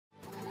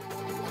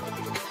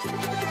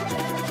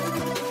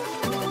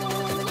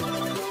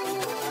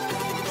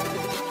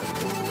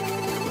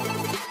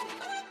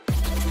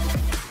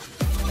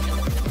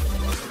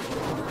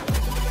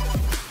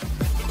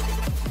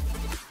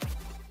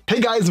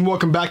guys, and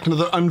welcome back to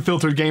another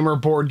Unfiltered Gamer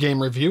board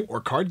game review, or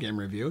card game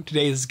review.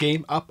 Today's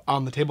game up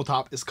on the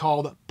tabletop is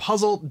called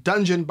Puzzle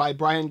Dungeon by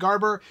Brian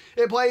Garber.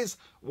 It plays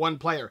one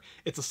player.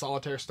 It's a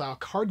solitaire style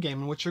card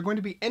game in which you're going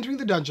to be entering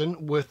the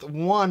dungeon with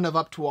one of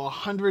up to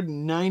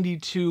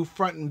 192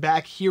 front and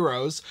back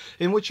heroes,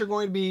 in which you're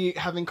going to be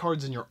having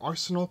cards in your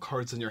arsenal,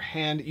 cards in your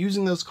hand,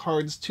 using those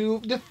cards to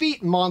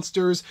defeat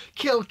monsters,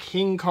 kill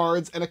king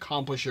cards, and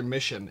accomplish your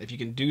mission. If you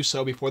can do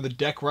so before the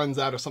deck runs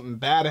out or something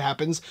bad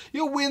happens,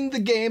 you'll win the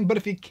game, but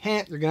if you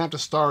can't, you're gonna have to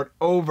start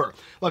over.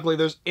 Luckily,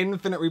 there's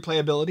infinite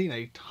replayability and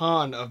a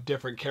ton of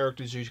different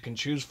characters you can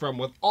choose from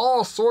with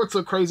all sorts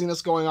of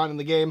craziness going on in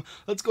the game.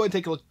 Let's go ahead and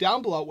take a look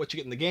down below what you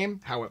get in the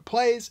game, how it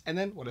plays, and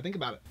then what I think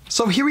about it.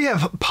 So here we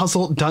have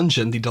Puzzle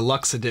Dungeon, the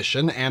deluxe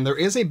edition, and there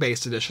is a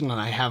base edition,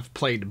 and I have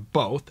played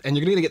both, and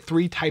you're gonna get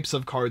three types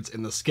of cards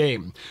in this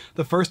game.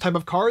 The first type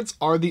of cards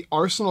are the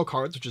arsenal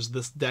cards, which is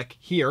this deck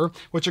here,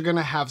 which are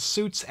gonna have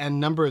suits and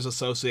numbers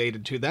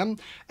associated to them,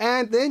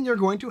 and then you're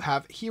going to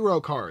have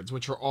hero cards,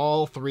 which are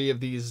all three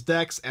of these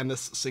decks and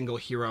this single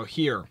hero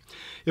here.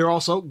 You're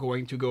also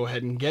going to go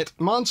ahead and get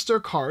monster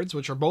cards,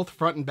 which are both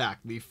front and back.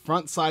 The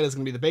front side is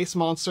going to be the base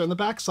monster, and the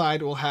back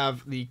side will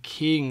have the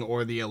king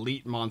or the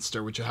elite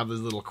monster, which will have these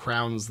little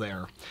crowns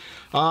there.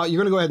 You're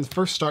going to go ahead and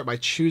first start by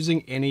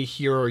choosing any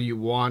hero you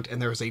want, and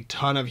there's a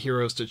ton of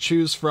heroes to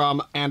choose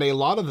from, and a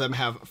lot of them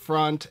have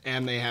front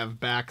and they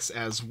have backs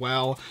as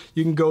well.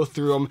 You can go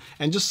through them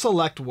and just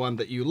select one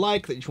that you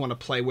like, that you want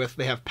to play with.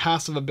 They have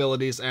passive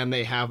abilities, and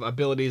they have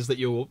abilities that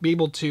you'll be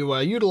able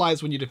to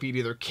utilize when you defeat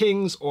either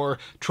kings or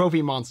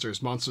trophy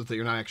monsters, monsters that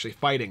you're not actually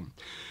fighting.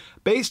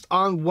 Based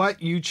on what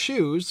you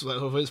choose,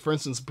 for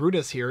instance,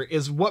 Brutus here,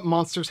 is what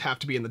monsters have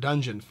to be in the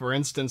dungeon. For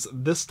instance,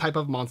 this type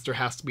of monster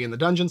has to be in the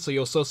dungeon, so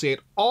you'll associate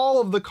all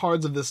of the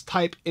cards of this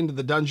type into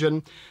the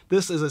dungeon.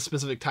 This is a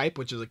specific type,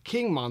 which is a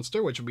king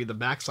monster, which will be the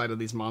backside of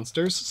these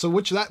monsters. So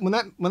when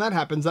that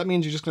happens, that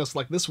means you're just going to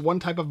select this one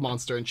type of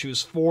monster and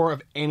choose 4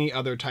 of any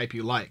other type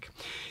you like.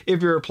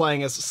 If you're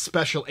playing as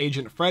Special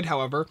Agent Fred,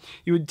 however,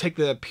 you would take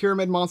the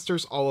pyramid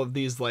monsters, all of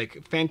these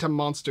like phantom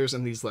monsters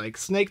and these like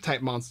snake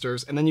type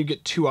monsters, and then you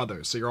get 2 others.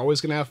 So you're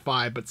always going to have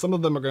 5, but some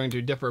of them are going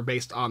to differ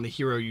based on the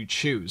hero you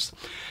choose.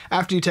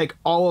 After you take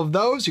all of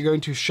those, you're going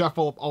to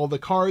shuffle up all the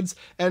cards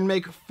and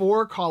make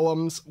 4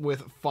 columns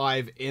with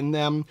 5 in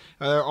them.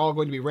 They're all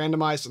going to be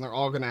randomized, and they're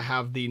all going to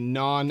have the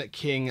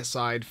non-king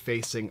side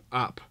facing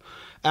up.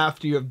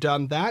 After you have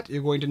done that,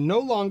 you're going to no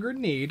longer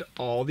need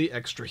all the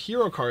extra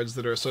hero cards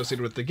that are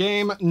associated with the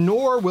game,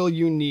 nor will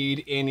you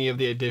need any of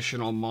the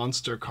additional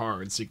monster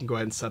cards. So you can go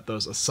ahead and set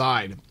those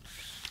aside.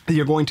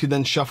 You're going to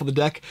then shuffle the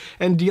deck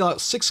and deal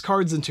out 6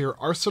 cards into your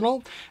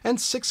arsenal and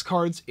 6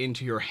 cards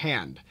into your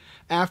hand.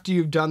 After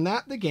you've done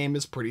that, the game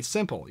is pretty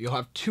simple. You'll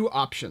have 2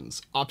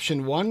 options.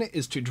 Option 1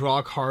 is to draw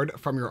a card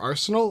from your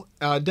arsenal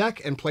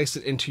deck and place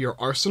it into your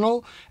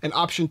arsenal. And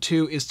option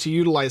 2 is to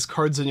utilize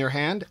cards in your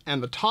hand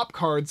and the top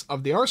cards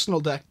of the arsenal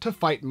deck to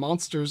fight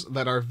monsters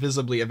that are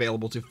visibly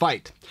available to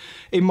fight.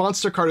 A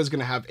monster card is going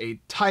to have a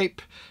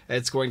type.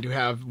 It's going to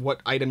have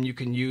what item you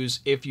can use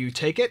if you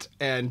take it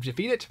and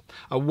defeat it,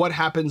 what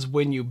happens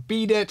when you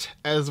beat it,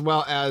 as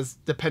well as,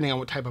 depending on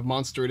what type of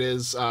monster it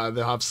is,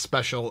 they'll have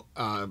special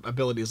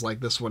abilities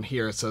like this one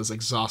here. It says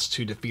exhaust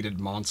 2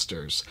 defeated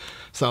monsters.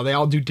 So they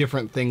all do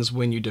different things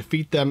when you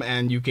defeat them,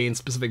 and you gain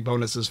specific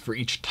bonuses for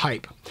each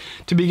type.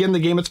 To begin the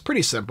game, it's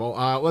pretty simple.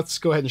 Let's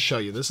go ahead and show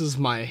you. This is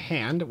my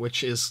hand,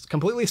 which is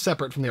completely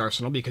separate from the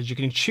arsenal because you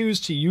can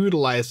choose to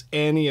utilize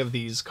any of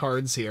these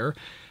cards here,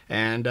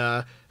 and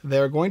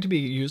they're going to be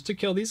used to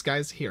kill these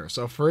guys here.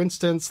 So for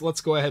instance,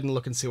 let's go ahead and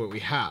look and see what we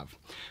have.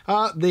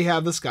 They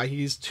have this guy.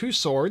 He's 2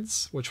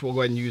 swords, which we'll go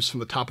ahead and use from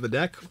the top of the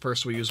deck.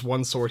 First we'll use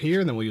 1 sword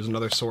here, and then we'll use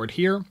another sword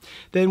here.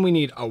 Then we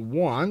need a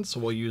wand, so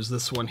we'll use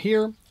this one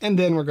here. And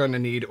then we're going to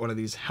need one of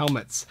these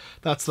helmets.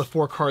 That's the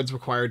 4 cards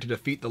required to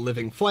defeat the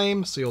living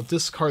flame. So you'll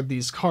discard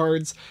these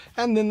cards,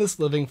 and then this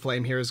living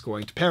flame here is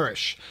going to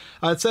perish.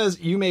 It says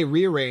you may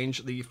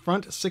rearrange the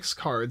front 6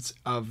 cards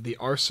of the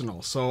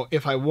arsenal. So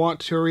if I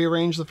want to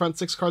rearrange the front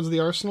 6 cards of the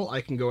arsenal,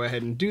 I can go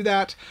ahead and do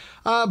that,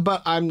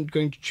 but I'm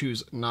going to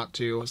choose not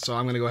to. So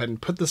I'm going to go ahead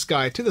and put this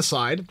guy to the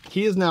side.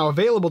 He is now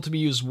available to be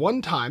used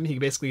 1 time. He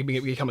basically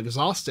become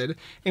exhausted,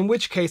 in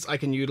which case I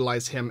can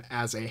utilize him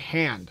as a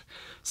hand.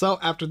 So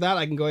after that,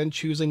 I can go ahead and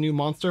choose a new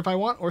monster if I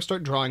want, or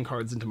start drawing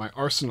cards into my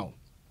arsenal.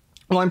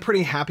 Well, I'm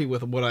pretty happy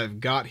with what I've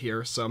got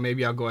here, so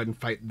maybe I'll go ahead and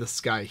fight this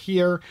guy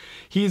here.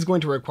 He's going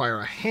to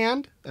require a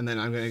hand, and then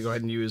I'm going to go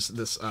ahead and use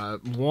this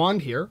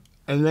wand here.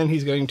 And then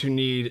he's going to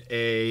need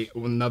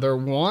another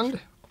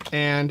wand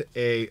and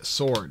a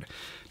sword.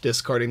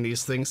 Discarding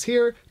these things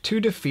here to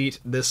defeat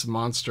this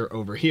monster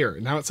over here.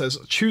 Now it says,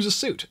 choose a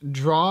suit.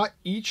 Draw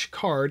each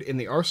card in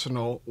the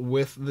arsenal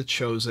with the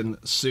chosen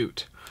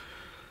suit.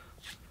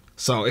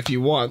 So if you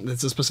want,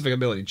 it's a specific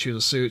ability, choose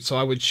a suit. So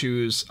I would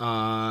choose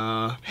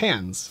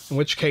hands, in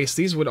which case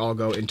these would all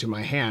go into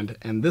my hand.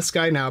 And this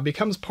guy now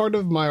becomes part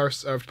of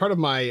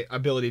my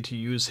ability to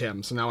use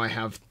him. So now I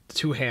have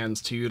 2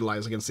 hands to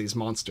utilize against these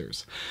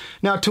monsters.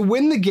 Now, to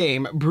win the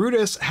game,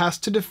 Brutus has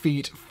to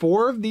defeat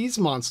 4 of these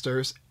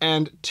monsters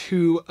and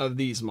 2 of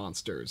these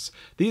monsters.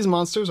 These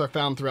monsters are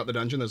found throughout the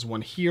dungeon. There's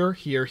one here,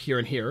 here, here,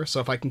 and here. So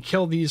if I can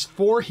kill these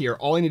 4 here,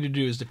 all I need to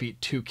do is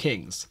defeat 2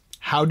 kings.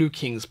 How do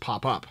kings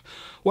pop up?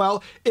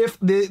 Well, if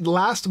the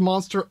last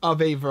monster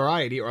of a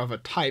variety or of a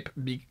type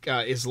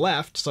is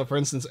left, so for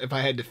instance, if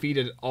I had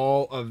defeated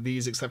all of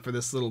these except for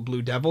this little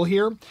blue devil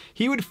here,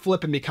 he would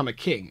flip and become a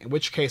king, in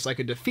which case I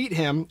could defeat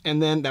him,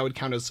 and then that would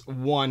count as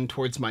 1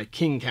 towards my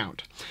king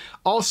count.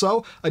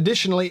 Also,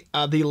 additionally,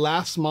 the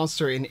last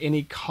monster in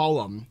any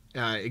column,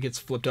 it gets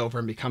flipped over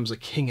and becomes a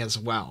king as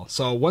well.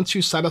 So once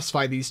you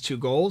satisfy these 2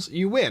 goals,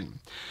 you win.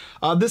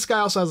 This guy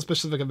also has a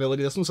specific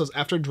ability. This one says,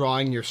 after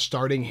drawing your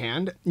starting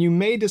hand, you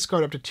may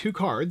discard up to 2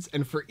 cards,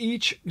 and for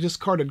each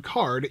discarded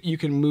card, you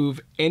can move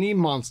any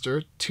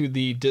monster to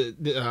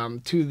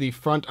the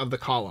front of the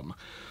column.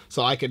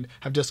 So I could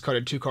have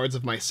discarded 2 cards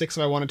of my 6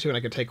 if I wanted to, and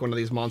I could take one of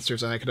these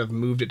monsters and I could have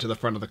moved it to the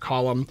front of the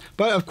column.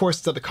 But of course,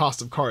 it's at the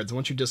cost of cards.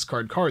 Once you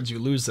discard cards, you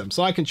lose them.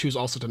 So I can choose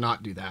also to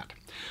not do that.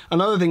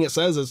 Another thing it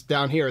says is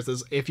down here, it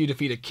says if you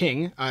defeat a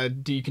king,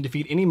 you can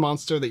defeat any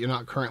monster that you're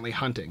not currently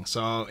hunting.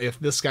 So if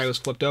this guy was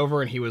flipped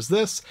over and he was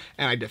this,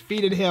 and I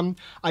defeated him,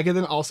 I can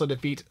then also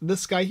defeat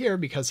this guy here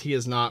because he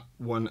is not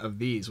one of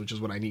these, which is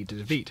what I need to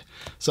defeat.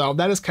 So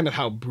that is kind of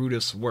how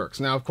Brutus works.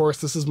 Now, of course,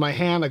 this is my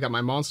hand. I got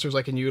my monsters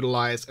I can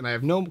utilize, and I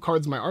have no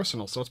cards in my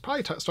arsenal, so it's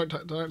probably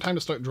time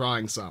to start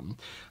drawing some.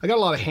 I got a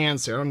lot of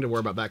hands here. I don't need to worry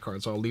about that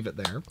card, so I'll leave it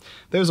there.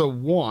 There's a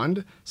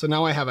wand. So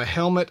now I have a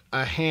helmet,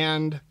 a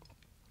hand,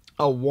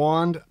 a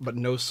wand, but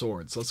no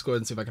sword. So let's go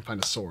ahead and see if I can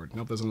find a sword.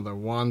 Nope, there's another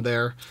wand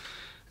there.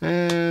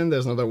 And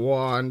there's another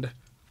wand.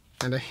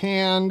 And a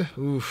hand.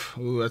 Oof,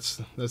 ooh,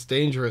 that's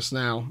dangerous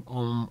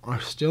now. I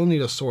still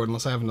need a sword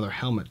unless I have another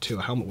helmet too.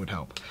 A helmet would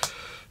help.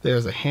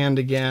 There's a hand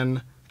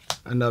again.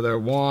 Another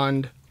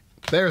wand.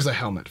 There's a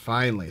helmet,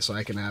 finally. So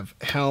I can have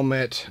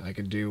helmet. I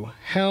could do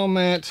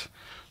helmet.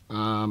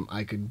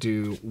 I could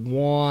do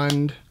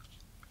wand.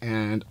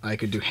 And I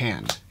could do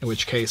hand, in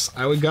which case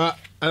I would got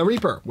a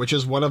Reaper, which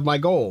is one of my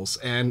goals,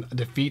 and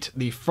defeat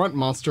the front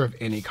monster of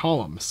any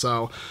column.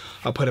 So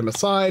I'll put him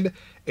aside.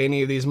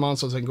 Any of these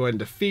monsters I can go ahead and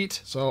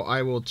defeat. So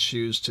I will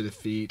choose to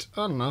defeat,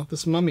 I don't know,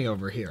 this mummy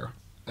over here.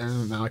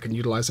 And now I can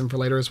utilize him for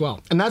later as well.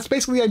 And that's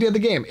basically the idea of the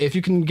game. If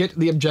you can get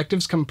the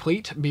objectives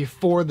complete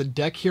before the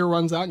deck here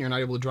runs out and you're not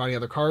able to draw any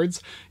other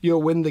cards,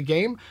 you'll win the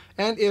game.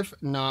 And if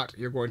not,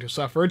 you're going to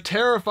suffer a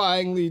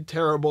terrifyingly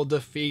terrible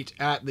defeat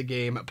at the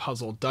game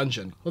Puzzle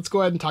Dungeon. Let's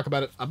go ahead and talk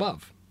about it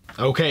above.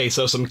 Okay,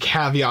 so some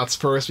caveats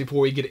first before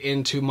we get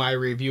into my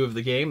review of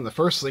the game. The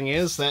first thing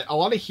is that a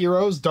lot of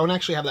heroes don't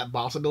actually have that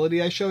boss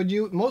ability I showed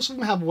you. Most of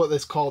them have what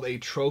is called a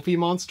trophy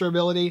monster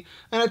ability,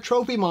 and a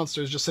trophy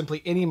monster is just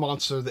simply any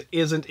monster that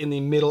isn't in the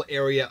middle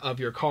area of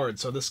your card.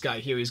 So this guy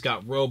here, he's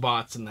got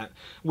robots and that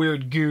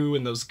weird goo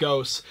and those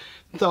ghosts.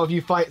 So if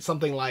you fight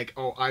something like,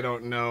 oh, I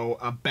don't know,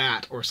 a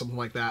bat or something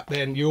like that,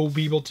 then you'll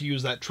be able to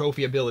use that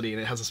trophy ability,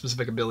 and it has a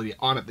specific ability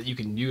on it that you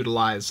can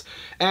utilize.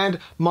 And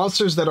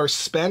monsters that are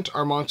spent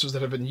are monsters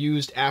that have been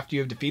used after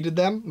you have defeated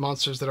them.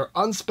 Monsters that are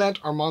unspent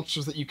are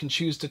monsters that you can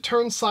choose to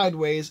turn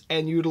sideways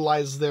and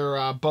utilize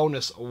their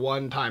bonus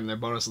 1 time. Their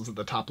bonus is at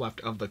the top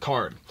left of the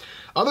card.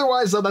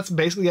 Otherwise, though, that's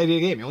basically the idea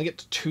of the game. You only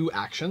get 2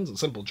 actions, a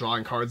simple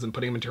drawing cards and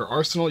putting them into your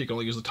arsenal. You can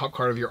only use the top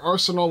card of your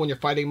arsenal when you're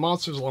fighting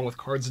monsters, along with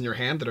cards in your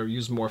hand that are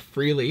used more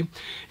freely.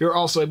 You're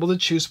also able to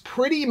choose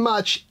pretty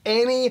much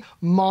any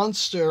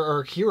monster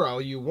or hero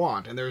you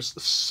want, and there's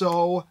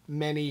so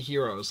many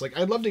heroes. Like,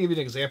 I'd love to give you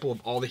an example of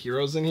all the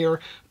heroes in here,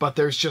 but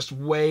there's just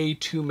way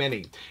too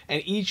many.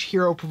 And each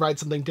hero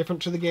provides something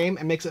different to the game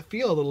and makes it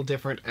feel a little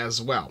different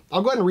as well.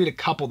 I'll go ahead and read a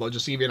couple, though,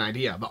 just to give you an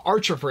idea. The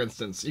Archer, for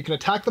instance, you can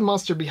attack the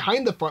monster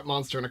behind the front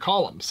monster in a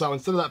column. So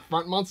instead of that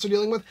front monster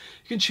dealing with,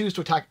 you can choose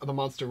to attack the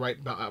monster right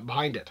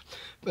behind it.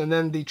 And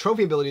then the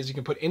trophy abilities, you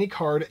can put any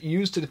card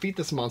used to defeat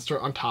this monster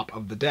on top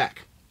of the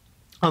deck.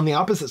 On the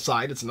opposite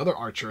side, it's another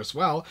Archer as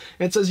well,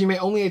 and it says you may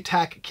only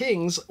attack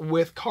kings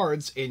with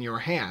cards in your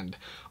hand.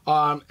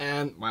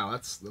 And wow,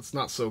 that's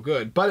not so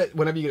good. But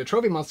whenever you get a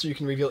trophy monster, you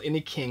can reveal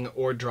any king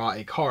or draw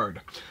a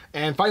card.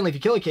 And finally, if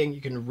you kill a king,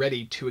 you can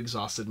ready 2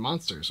 exhausted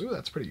monsters. Ooh,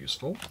 that's pretty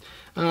useful.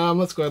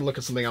 Let's go ahead and look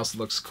at something else that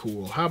looks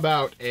cool. How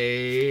about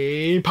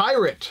a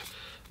pirate?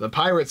 The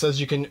pirate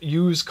says you can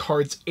use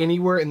cards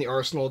anywhere in the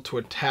arsenal to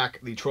attack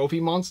the trophy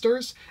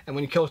monsters, and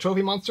when you kill a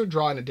trophy monster,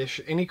 draw an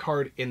addition any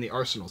card in the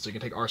arsenal. So you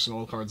can take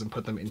arsenal cards and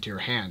put them into your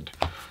hand.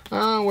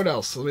 What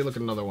else? Let me look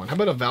at another one. How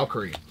about a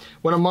Valkyrie?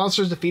 When a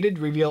monster is defeated,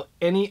 reveal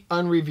any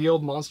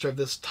unrevealed monster of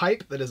this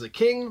type that is a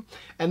king,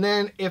 and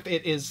then if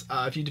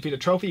you defeat a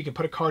trophy, you can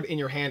put a card in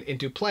your hand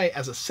into play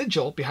as a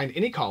sigil behind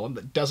any column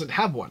that doesn't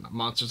have one.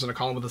 Monsters in a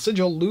column with a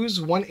sigil lose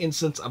 1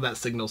 instance of that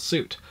signal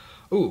suit.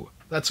 Ooh.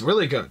 That's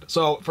really good.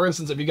 So, for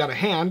instance, if you got a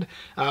hand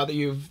that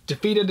you've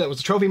defeated that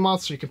was a trophy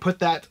monster, you can put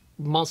that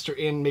monster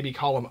in maybe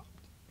column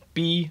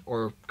B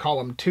or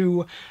column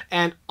 2,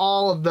 and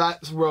all of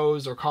that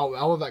rows or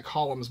all of that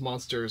column's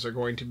monsters are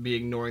going to be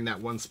ignoring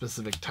that one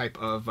specific type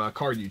of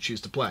card you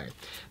choose to play.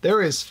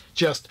 There is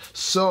just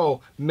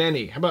so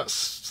many. How about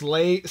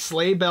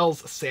Sleigh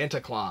Bells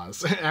Santa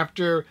Claus?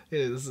 After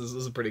this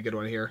is a pretty good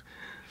one here.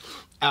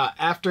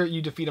 After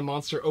you defeat a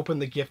monster, open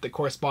the gift that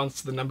corresponds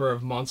to the number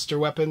of monster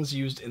weapons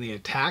used in the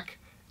attack.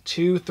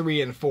 2,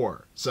 3, and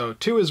 4. So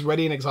 2 is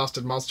ready and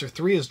exhausted monster,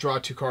 3 is draw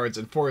 2 cards,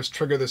 and 4 is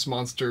trigger this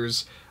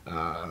monster's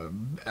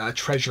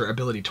treasure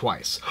ability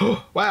twice.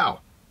 Wow!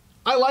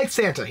 I like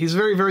Santa. He's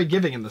very, very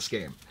giving in this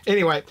game.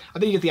 Anyway, I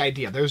think you get the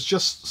idea. There's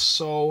just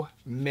so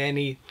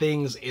many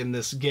things in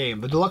this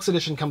game. The deluxe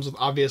edition comes with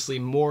obviously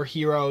more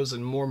heroes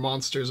and more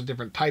monsters of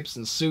different types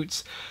and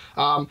suits,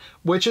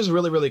 which is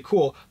really, really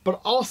cool, but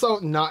also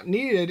not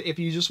needed if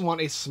you just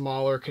want a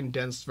smaller,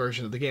 condensed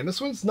version of the game.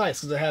 This one's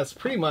nice because it has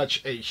pretty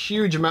much a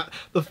huge amount.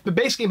 The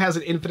base game has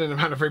an infinite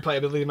amount of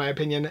replayability, in my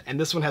opinion, and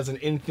this one has an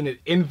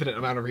infinite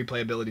amount of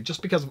replayability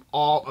just because of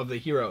all of the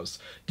heroes.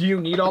 Do you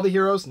need all the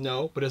heroes?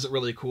 No, but is it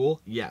really cool?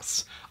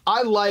 Yes.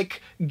 I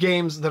like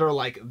games that are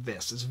like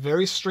this. It's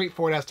very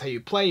straightforward as to how you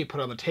play. You put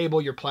it on the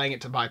table, you're playing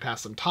it to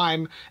bypass some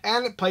time,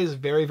 and it plays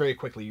very, very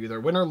quickly. You either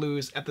win or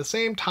lose at the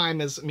same time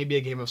as maybe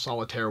a game of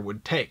solitaire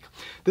would take.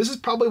 This is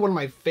probably one of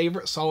my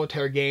favorite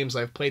solitaire games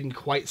I've played in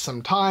quite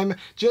some time,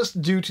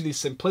 just due to the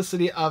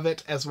simplicity of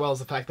it, as well as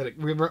the fact that it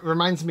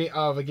reminds me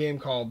of a game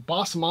called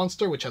Boss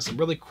Monster, which has some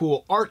really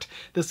cool art.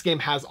 This game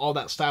has all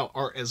that style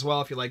art as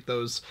well. If you like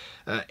those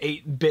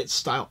 8-bit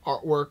style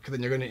artwork,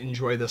 then you're going to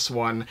enjoy this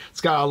one.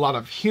 It's got a lot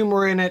of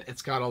humor in it,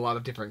 it's got a lot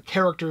of different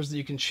characters that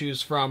you can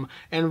choose from,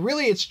 and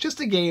really it's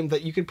just a game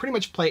that you can pretty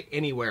much play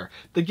anywhere.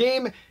 The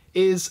game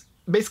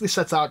basically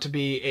sets out to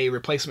be a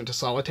replacement to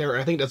solitaire,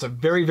 and I think does a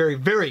very, very,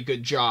 very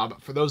good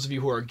job for those of you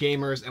who are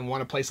gamers and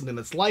want to play something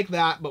that's like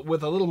that, but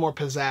with a little more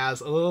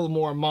pizzazz, a little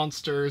more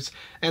monsters,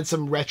 and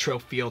some retro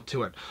feel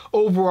to it.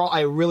 Overall, I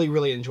really,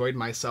 really enjoyed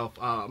myself,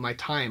 my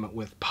time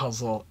with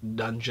Puzzle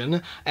Dungeon,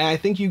 and I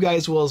think you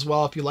guys will as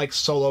well if you like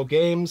solo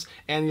games,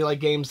 and you like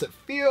games that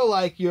feel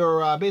like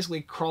you're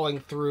basically crawling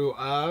through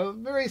a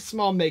very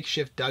small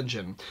makeshift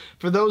dungeon.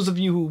 For those of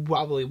you who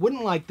probably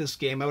wouldn't like this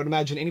game, I would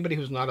imagine anybody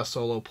who's not a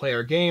solo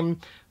player game,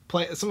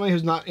 somebody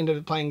who's not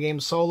into playing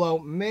games solo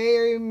may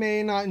or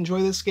may not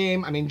enjoy this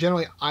game. I mean,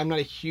 generally, I'm not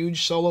a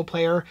huge solo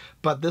player,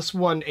 but this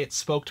one, it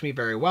spoke to me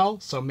very well,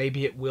 so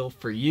maybe it will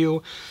for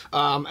you,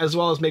 as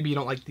well as maybe you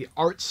don't like the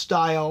art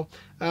style.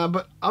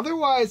 But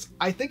otherwise,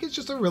 I think it's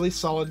just a really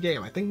solid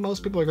game. I think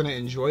most people are going to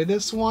enjoy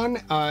this one,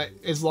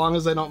 as long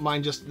as they don't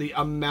mind just the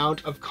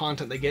amount of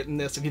content they get in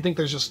this. If you think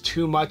there's just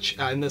too much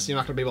in this, you're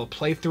not going to be able to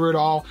play through it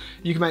all,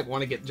 you might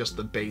want to get just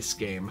the base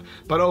game.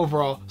 But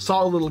overall,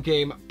 solid little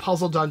game,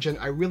 Puzzle Dungeon.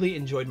 I really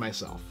enjoyed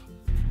myself.